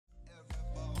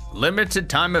Limited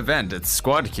time event. It's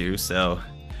squad queue, so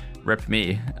rip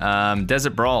me.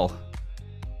 Desert Brawl.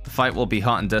 The fight will be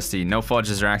hot and dusty. No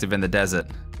forges are active in the desert.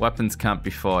 Weapons can't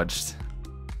be forged.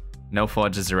 No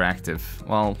forges are active.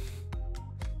 Well,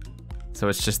 so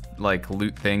it's just like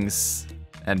loot things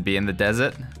and be in the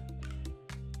desert?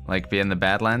 Like be in the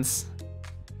Badlands?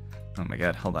 Oh my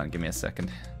god, hold on, give me a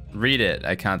second. Read it,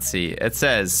 I can't see. It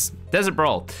says, Desert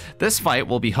Brawl. This fight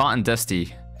will be hot and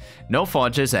dusty. No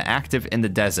forges are active in the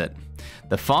desert.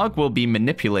 The fog will be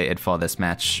manipulated for this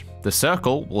match. The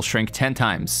circle will shrink 10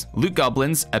 times. Loot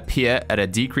goblins appear at a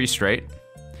decreased rate.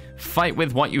 Fight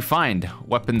with what you find.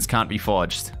 Weapons can't be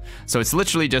forged. So it's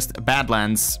literally just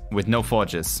Badlands with no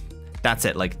forges. That's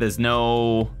it. Like there's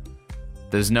no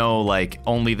like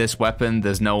only this weapon.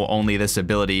 There's no only this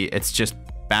ability. It's just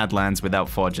Badlands without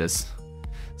forges.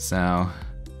 So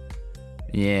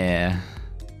yeah.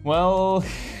 Well,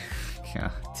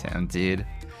 god damn, dude.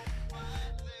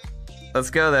 Let's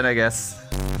go then, I guess.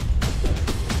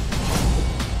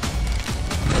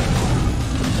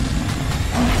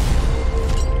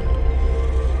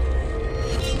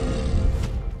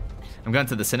 I'm going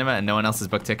to the cinema and no one else has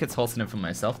booked tickets, hosting it for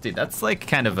myself. Dude, that's like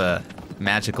kind of a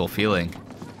magical feeling.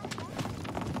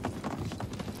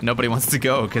 Nobody wants to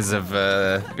go because of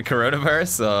the coronavirus,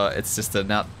 so it's just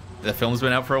not, the film's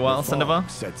been out for a while, Sandovar.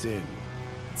 Sets in.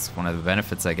 It's one of the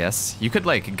benefits, I guess. You could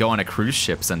like go on a cruise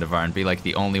ship, Sandovar, and be like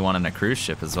the only one on a cruise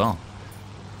ship as well.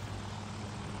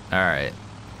 Alright.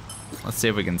 Let's see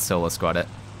if we can solo squad it.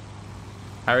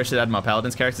 Irish should add more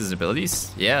Paladin's characters'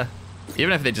 abilities? Yeah.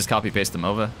 Even if they just copy paste them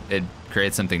over, it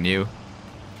creates something new.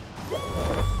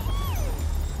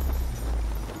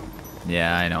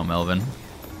 Yeah, I know, Melvin.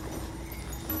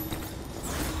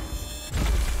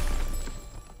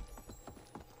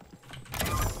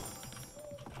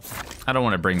 I don't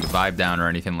want to bring the vibe down or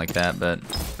anything like that, but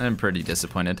I'm pretty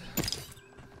disappointed.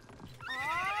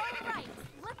 Alright,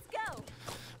 let's go.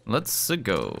 Let's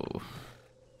go.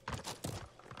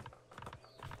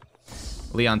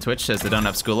 Lee on Twitch says they don't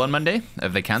have school on Monday.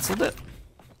 Have they canceled it?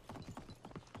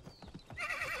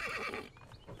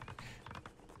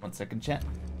 1 second, chat.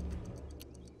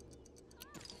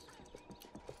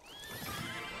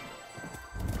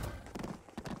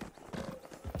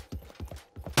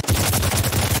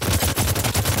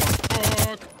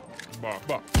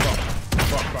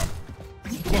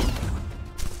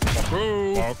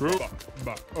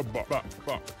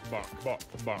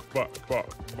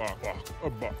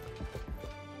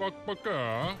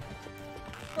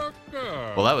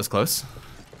 Well, that was close.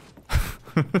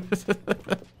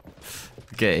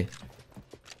 Okay.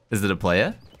 Is it a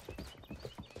player?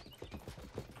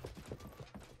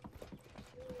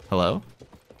 Hello?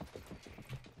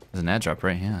 There's an ad drop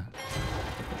right here.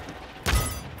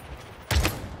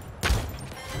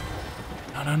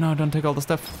 No, no, no, don't take all the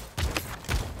stuff.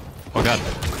 Oh god.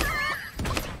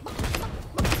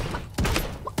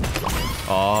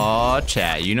 Oh,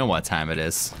 chat, you know what time it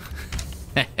is.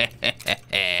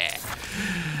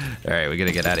 Alright, we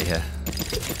gotta get out of here.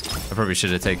 I probably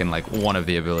should have taken like one of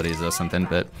the abilities or something,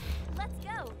 but... Let's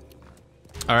go.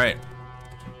 Alright.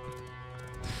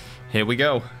 Here we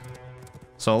go.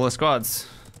 Solo squads.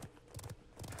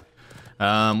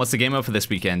 What's the game mode for this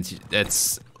weekend?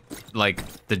 It's like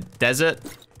the desert,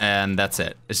 and that's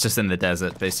it. It's just in the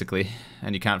desert, basically.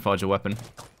 And you can't forge a weapon.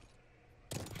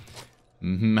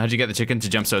 How'd you get the chicken to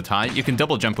jump so high? You can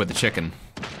double jump with the chicken.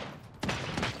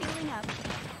 Healing up.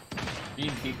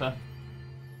 Keeper.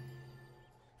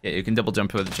 Yeah, you can double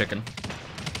jump with the chicken.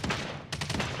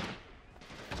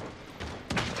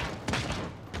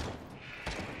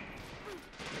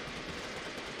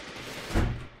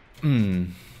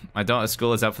 My daughter's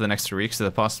school is out for the next 2 weeks, so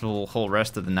the possible whole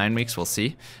rest of the 9 weeks, we'll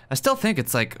see. I still think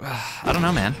it's like, I don't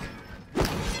know, man.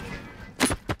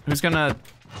 Who's gonna...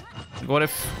 What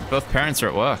if both parents are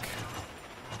at work?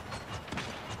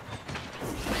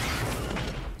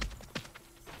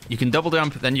 You can double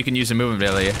jump, then you can use a movement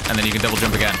ability, and then you can double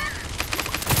jump again.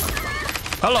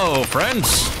 Hello,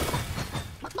 friends!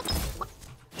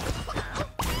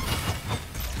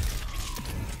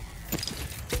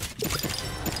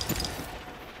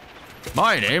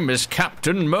 My name is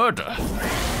Captain Murder.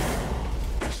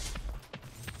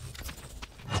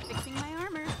 Fixing my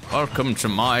armor. Welcome to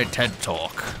my TED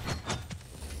Talk.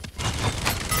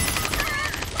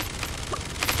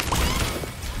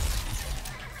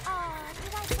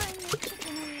 Did I burn your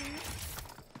chicken wings?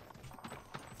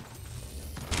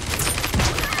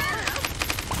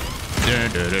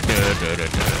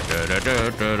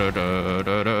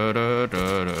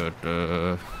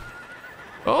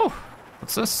 Oh,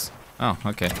 what's this? Oh,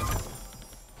 okay.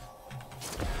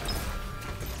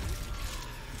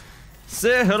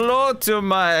 Say hello to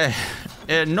my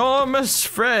enormous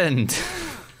friend.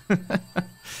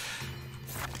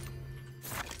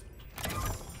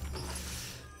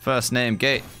 First name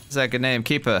Gate, second name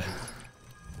Keeper.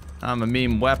 I'm a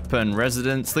meme weapon,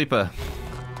 resident sleeper.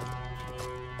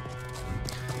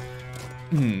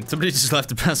 Somebody just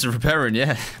left a passive repairing,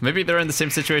 yeah. Maybe they're in the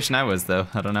same situation I was, though.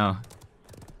 I don't know.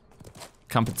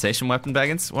 Compensation weapon,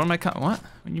 Baggins? What am I what? What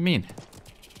do you mean?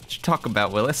 What you talk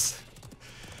about, Willis?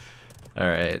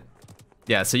 Alright.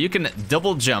 Yeah, so you can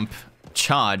double jump,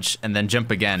 charge, and then jump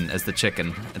again as the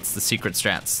chicken. It's the secret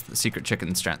strats. The secret chicken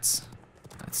strats.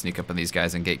 Let's sneak up on these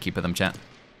guys and gatekeeper them, chat.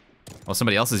 Well,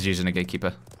 somebody else is using a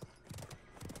gatekeeper.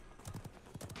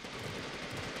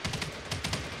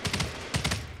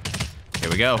 Here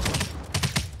we go.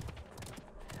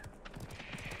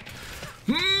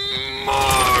 Murder!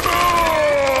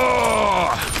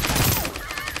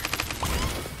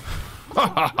 Ha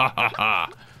ha ha ha ha!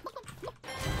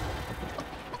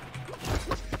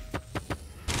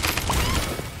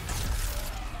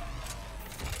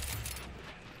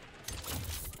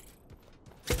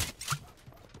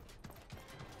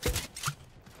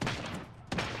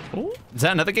 Oh, is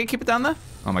that another gatekeeper down there?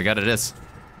 Oh my god, it is.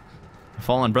 A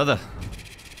fallen brother.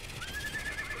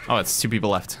 Oh, it's 2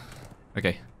 people left.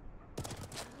 Okay.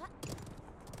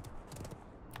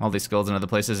 All these skulls in other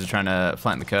places are trying to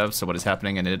flatten the curve, so what is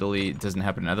happening in Italy doesn't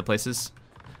happen in other places.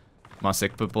 More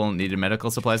sick people needed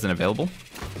medical supplies than available.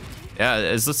 Yeah,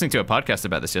 I was listening to a podcast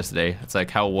about this yesterday. It's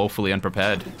like how woefully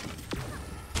unprepared.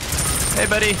 Hey,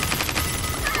 buddy.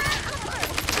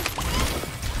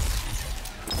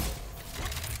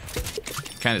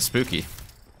 Kind of spooky.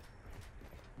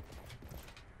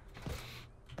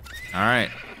 All right.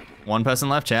 1 person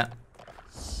left, chat.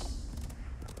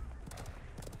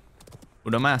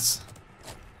 Uno más.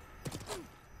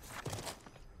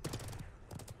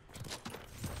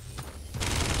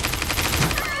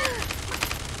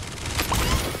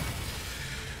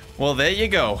 Well, there you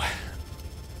go.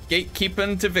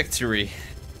 Gatekeeping to victory.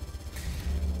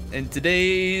 In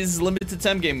today's limited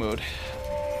time game mode.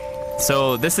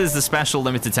 So this is the special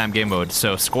limited time game mode.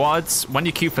 So squads, when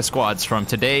you queue for squads from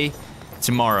today,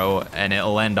 tomorrow, and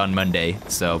it'll end on Monday.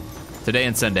 So today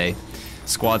and Sunday,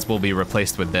 squads will be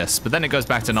replaced with this. But then it goes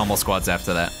back to normal squads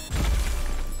after that.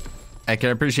 I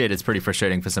can appreciate it's pretty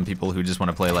frustrating for some people who just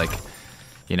want to play like,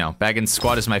 you know, Baggins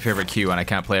squad is my favorite queue and I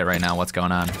can't play it right now. What's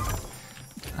going on?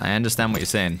 I understand what you're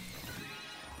saying.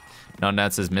 Not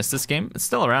Dad says missed this game. It's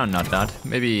still around, Not Dad.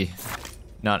 Maybe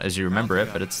not as you remember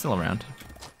it, but it's still around.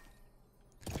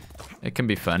 It can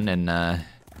be fun in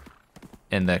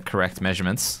the correct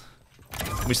measurements.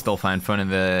 We still find fun in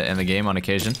the game on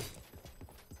occasion.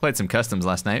 Played some customs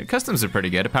last night. Customs are pretty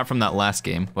good, apart from that last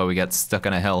game where we got stuck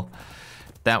on a hill.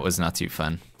 That was not too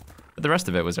fun. But the rest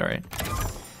of it was alright.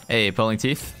 Hey, Pulling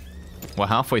Teeth. We're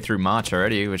halfway through March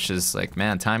already, which is like,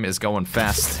 man, time is going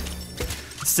fast.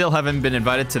 Still haven't been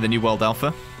invited to the New World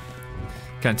Alpha.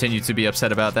 Continue to be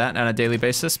upset about that on a daily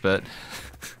basis, but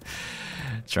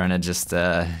trying to just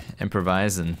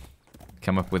improvise and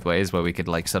come up with ways where we could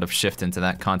like sort of shift into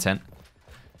that content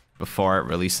before it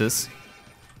releases.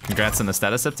 Congrats on the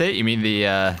status update. You mean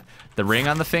the ring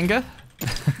on the finger?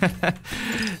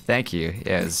 Thank you.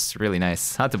 Yeah, it's really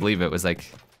nice. Hard to believe it was like,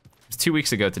 it was 2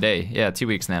 weeks ago today. Yeah, 2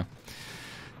 weeks now.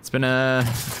 It's been a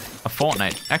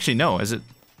fortnight. Actually, no, is it?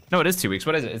 No, it is 2 weeks.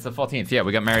 What is it? It's the 14th. Yeah,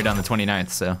 we got married on the 29th,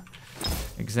 so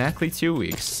exactly 2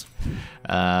 weeks.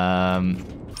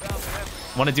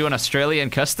 Want to do an Australian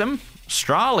custom?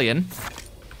 Australian?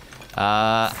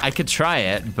 I could try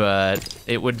it, but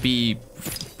it would be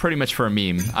pretty much for a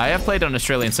meme. I have played on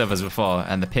Australian servers before,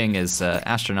 and the ping is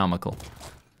astronomical.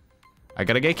 I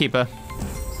got a gatekeeper.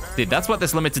 Dude, that's what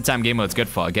this limited time game mode's good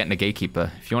for, getting a gatekeeper.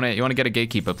 If you wanna get a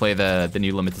gatekeeper, play the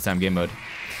new limited time game mode.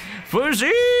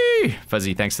 Fuzzy!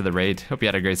 Fuzzy, thanks for the raid. Hope you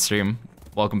had a great stream.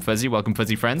 Welcome, Fuzzy. Welcome,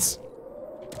 Fuzzy friends.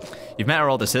 You've met our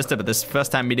older sister, but this is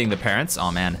first time meeting the parents?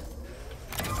 Oh, man.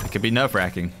 It could be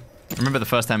nerve-wracking. I remember the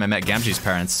first time I met Gamgee's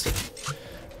parents.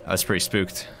 I was pretty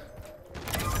spooked.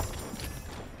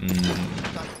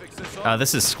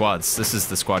 This is squads. This is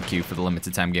the squad queue for the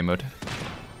limited time game mode.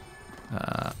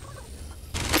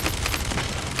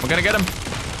 We're gonna get him.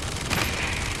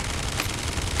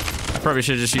 I probably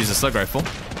should have just used a slug rifle.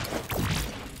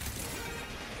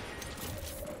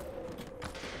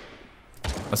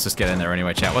 Let's just get in there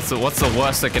anyway, chat. What's the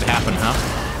worst that could happen, huh?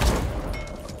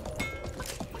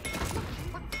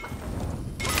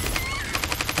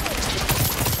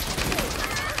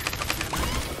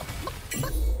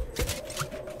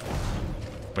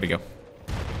 Where'd he go?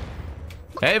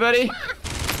 Hey, buddy!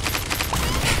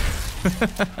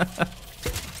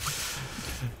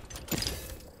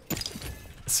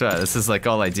 So this is like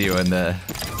all I do in the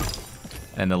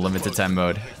limited time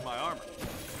mode. My armor.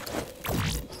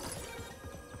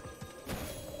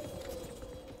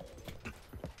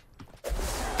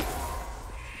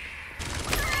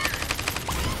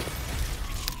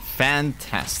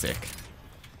 Fantastic.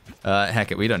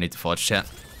 Heck it, we don't need to forge, chat.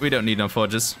 We don't need no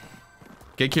forges.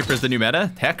 Gatekeeper's the new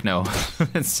meta? Heck no.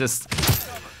 It's just...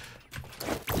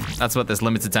 That's what this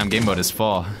limited time game mode is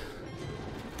for.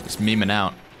 Just memeing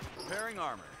out. Repairing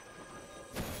armor.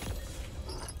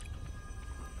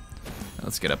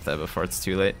 Let's get up there before it's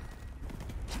too late.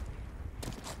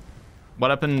 What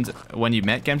happened when you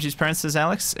met Genji's parents, says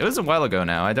Alex? It was a while ago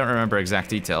now. I don't remember exact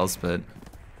details, but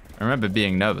I remember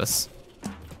being nervous.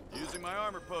 Using my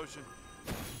armor potion.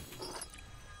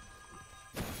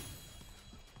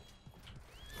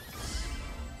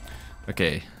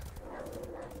 Okay.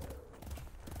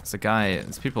 There's a guy,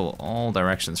 there's people all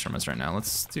directions from us right now.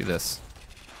 Let's do this.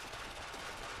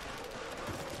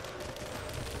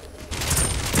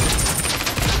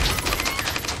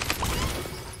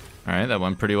 Alright, that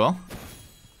went pretty well.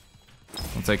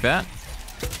 We'll take that.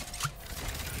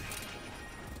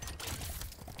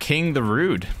 King the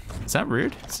Rude. Is that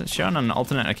rude? Is it shown on an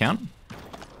alternate account?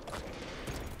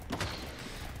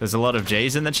 There's a lot of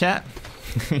J's in the chat.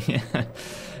 Yeah.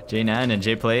 J9 and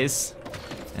J Plays.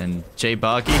 And J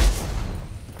Boggy.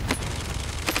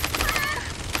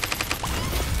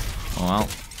 Well,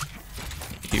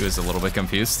 he was a little bit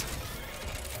confused.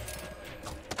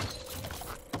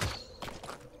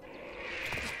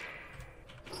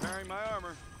 Repairing my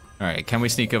armor. Alright, can we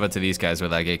sneak over to these guys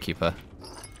with our gatekeeper?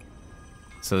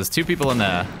 So there's two people in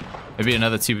there. Maybe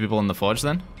another two people in the forge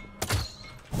then?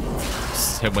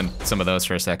 Just hit with some of those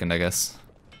for a second, I guess.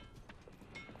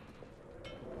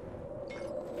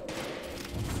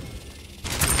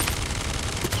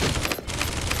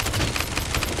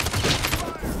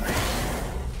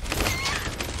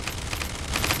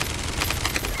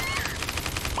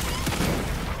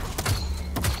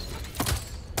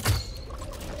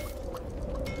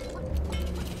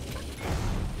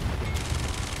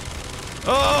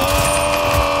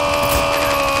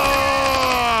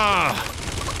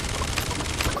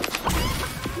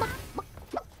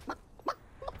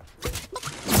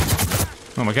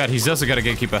 Oh my god, he's also got a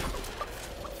gatekeeper.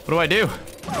 What do I do?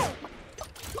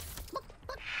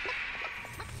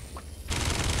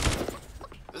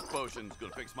 This potion's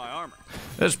gonna fix my armor.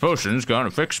 This potion's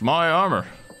gonna fix my armor.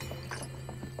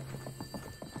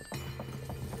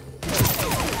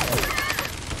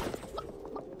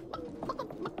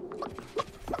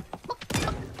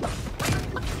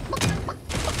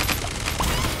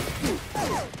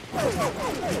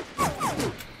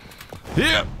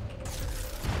 Yeah.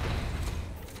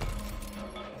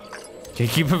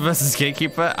 Gatekeeper versus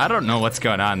gatekeeper? I don't know what's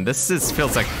going on.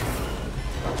 Feels like...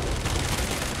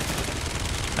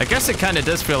 I guess it kind of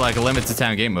does feel like a limited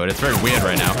time game mode. It's very weird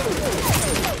right now.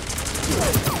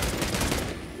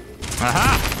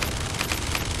 Aha!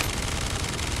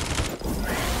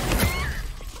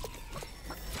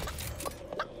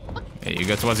 Hey, you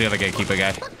go towards the other gatekeeper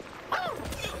guy.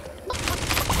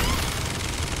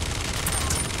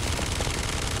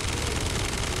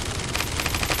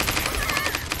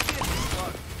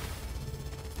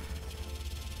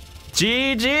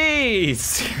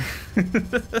 GG's!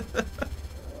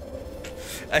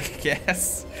 I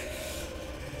guess.